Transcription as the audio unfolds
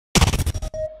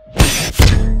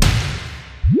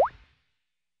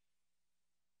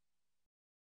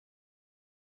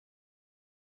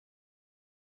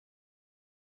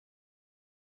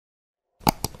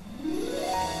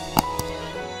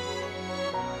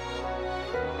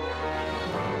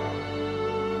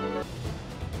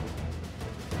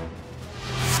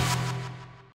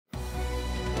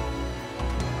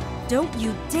Don't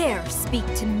you dare speak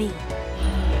to me!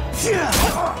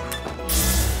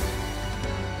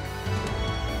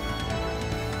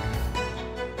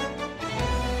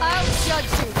 I'll judge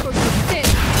you for your sins!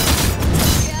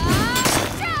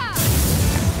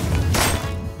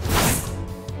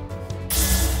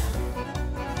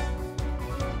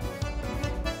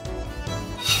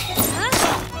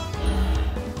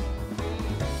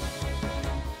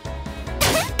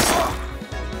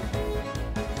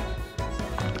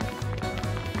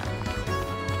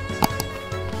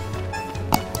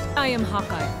 I am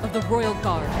Hawkeye of the Royal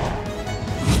Guard.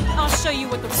 I'll show you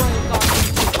what the Royal Guard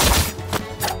can do.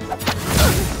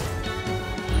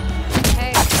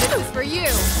 Hey, this is for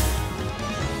you!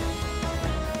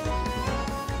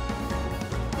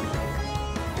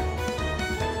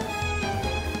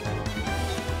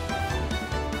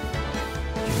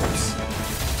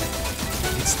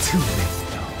 It's too late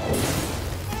now.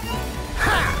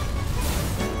 Ha!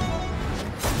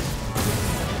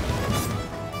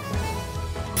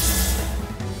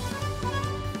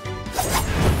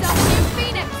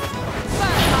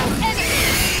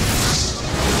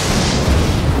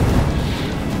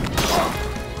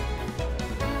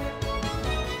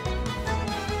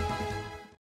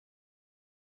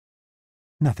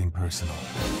 Nothing personal.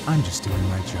 I'm just doing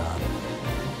my job.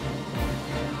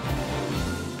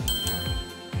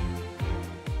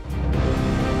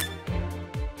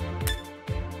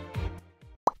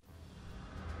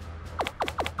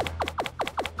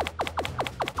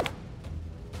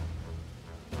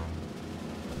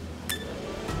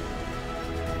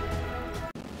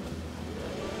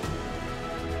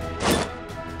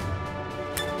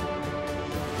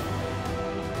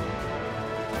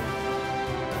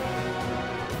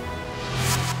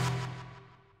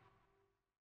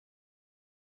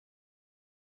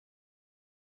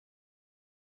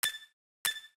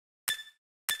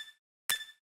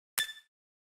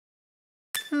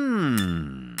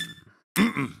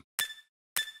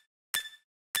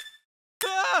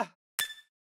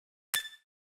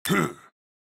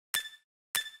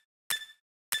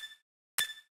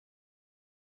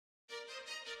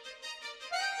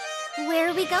 Where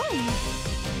are we going?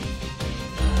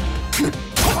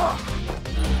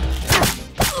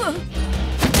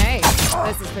 Hey,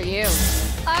 this is for you.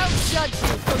 I'll judge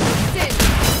you for your sins!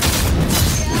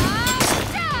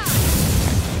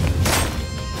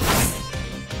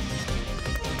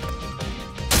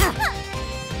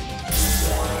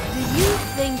 Do you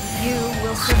think you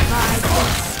will survive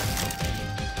this?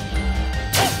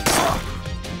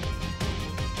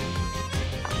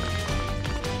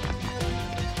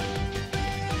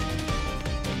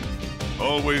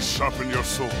 Always sharpen your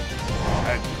sword.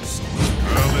 And your sword.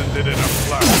 I'll end it in a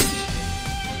flash.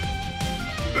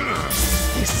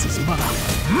 This is mine.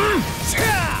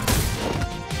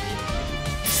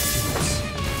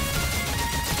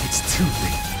 It's too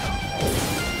late now.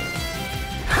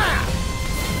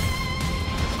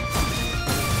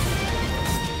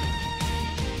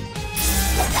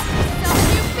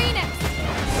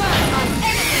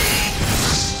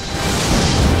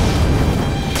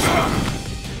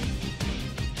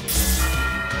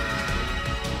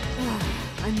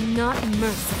 I'm not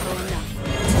merciful enough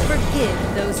to forgive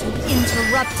those who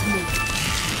interrupt me.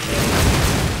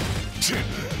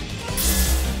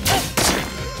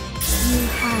 You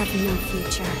have no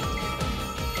future.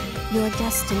 Your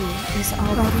destiny is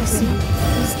already sealed.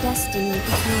 His destiny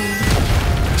behind.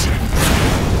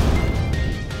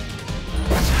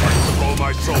 Fight to roll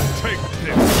my soul. Take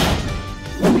this.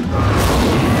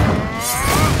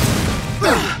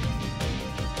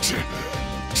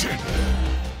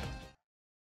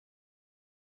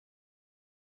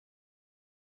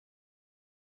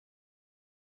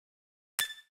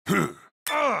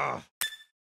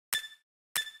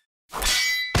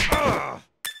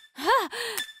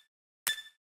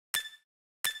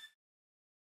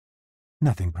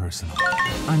 Nothing personal.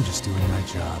 I'm just doing my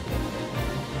job.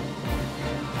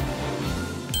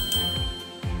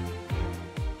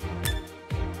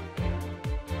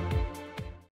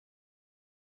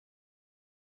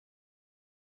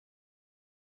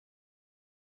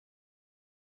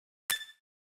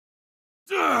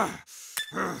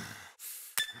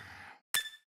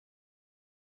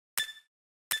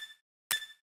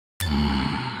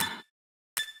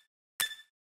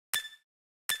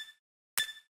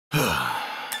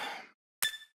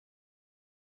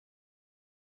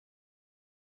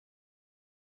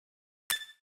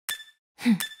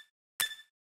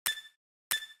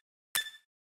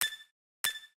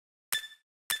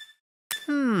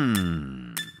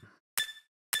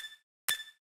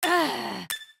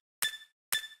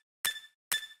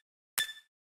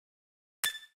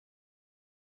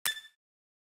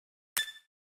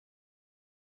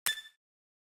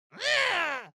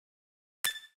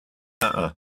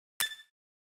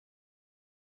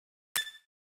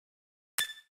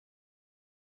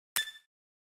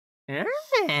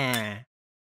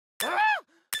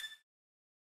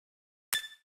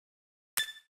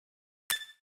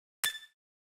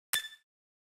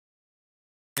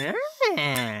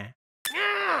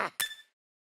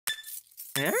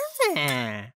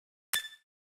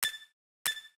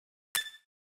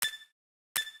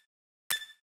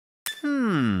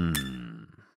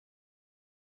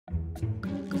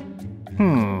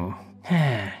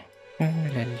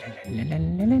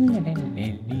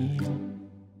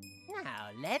 Now,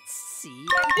 let's see.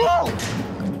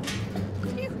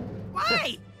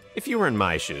 Why? If you were in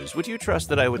my shoes, would you trust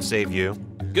that I would save you?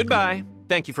 Goodbye.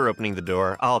 Thank you for opening the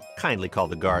door. I'll kindly call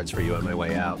the guards for you on my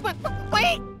way out. But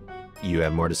wait! You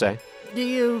have more to say? Do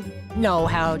you know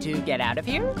how to get out of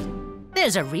here?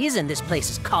 There's a reason this place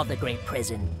is called the Great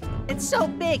Prison. It's so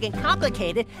big and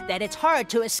complicated that it's hard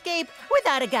to escape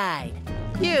without a guide.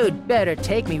 You'd better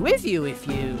take me with you if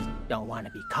you don't want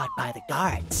to be caught by the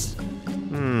guards.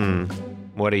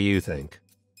 What do you think?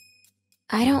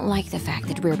 I don't like the fact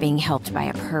that we're being helped by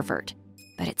a pervert,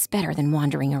 but it's better than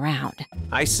wandering around.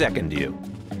 I second you.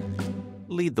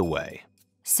 Lead the way.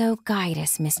 So guide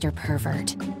us, Mr.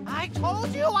 Pervert. I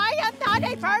told you I am not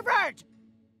a pervert!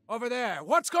 Over there,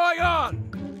 what's going on?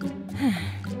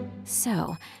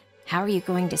 So, how are you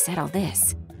going to settle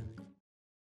this?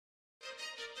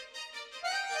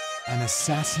 An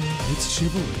assassin with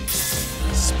chivalry.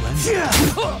 Splendid.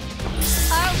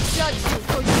 I'll judge you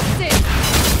for your sin.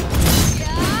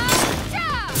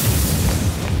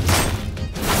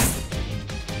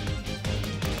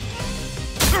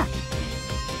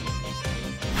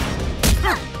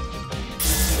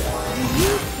 Do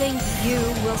you think you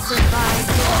will survive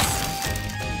this?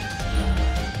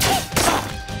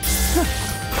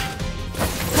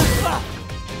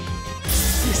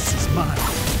 This is mine.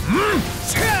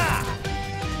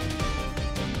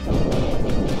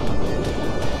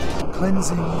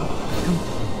 Cleansing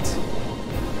complete.